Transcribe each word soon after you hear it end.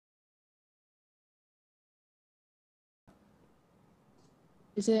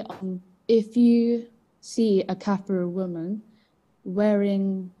Is it if you see a Kafir woman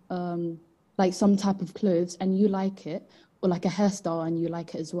wearing like some type of clothes and you like it, or like a hairstyle and you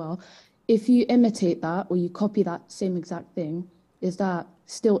like it as well, if you imitate that or you copy that same exact thing, is that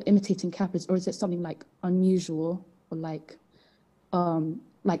still imitating Kafirs, or is it something like unusual, or like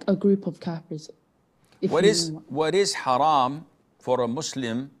a group of Kafirs, if What you is know? what is haram for a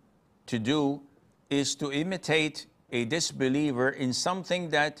Muslim to do is to imitate a disbeliever in something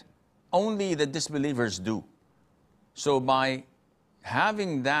that only the disbelievers do. So by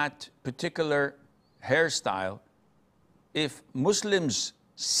having that particular hairstyle, if Muslims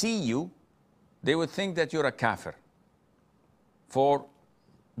see you, they would think that you're a kafir for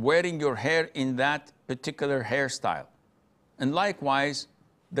wearing your hair in that particular hairstyle. And likewise,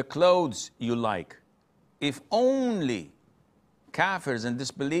 the clothes you like. If only kafirs and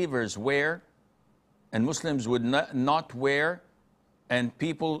disbelievers wear, and Muslims would not wear, and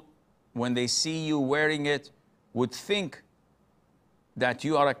people, when they see you wearing it, would think that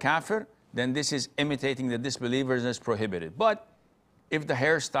you are a kafir, then this is imitating the disbelievers and is prohibited. But if the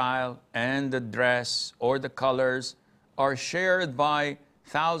hairstyle and the dress or the colors are shared by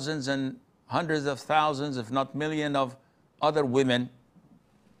thousands and hundreds of thousands, if not millions of other women,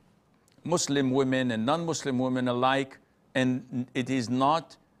 Muslim women and non-Muslim women alike, and it is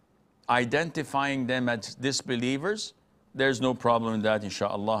not identifying them as disbelievers, there's no problem in that,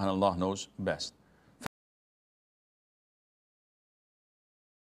 inshallah, and Allah knows best.